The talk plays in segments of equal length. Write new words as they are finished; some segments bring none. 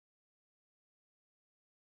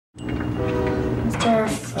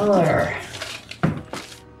Miller.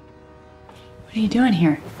 What are you doing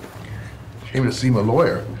here? Came to see my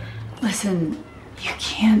lawyer. Listen, you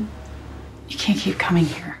can't keep coming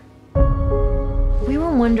here. We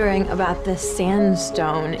were wondering about this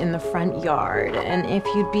sandstone in the front yard and if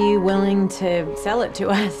you'd be willing to sell it to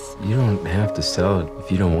us. You don't have to sell it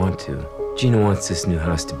if you don't want to. Gina wants this new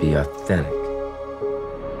house to be authentic.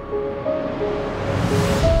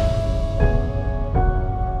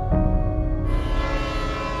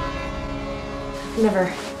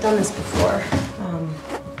 Never done this before.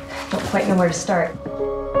 Don't quite know where to start.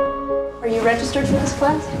 Are you registered for this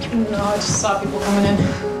class? No, I just saw people coming in.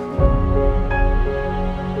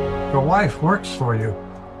 Your wife works for you.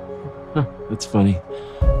 Huh, that's funny.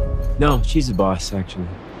 No, she's the boss, actually.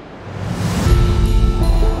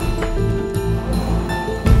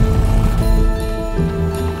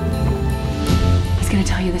 I was gonna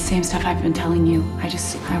tell you the same stuff I've been telling you.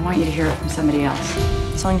 I want you to hear it from somebody else.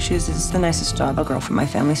 Selling shoes is the nicest job a girl from my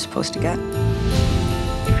family's supposed to get.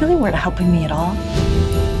 You really weren't helping me at all.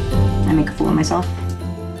 I make a fool of myself.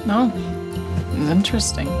 No, it's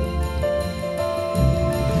interesting.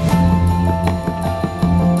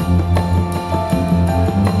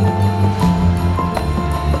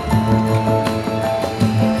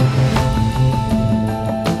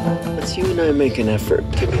 Let's you and I make an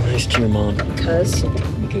effort to be nice to your mom. Because?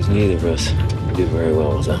 Because neither of us do very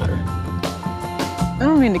well without her. I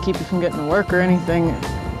don't mean to keep you from getting to work or anything.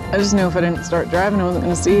 I just knew if I didn't start driving, I wasn't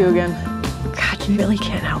going to see you again. God, you really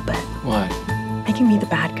can't help it. Why? Making me the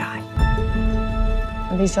bad guy.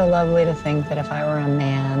 It'd be so lovely to think that if I were a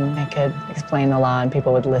man, I could explain the law and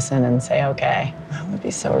people would listen and say, okay. That would be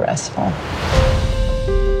so restful.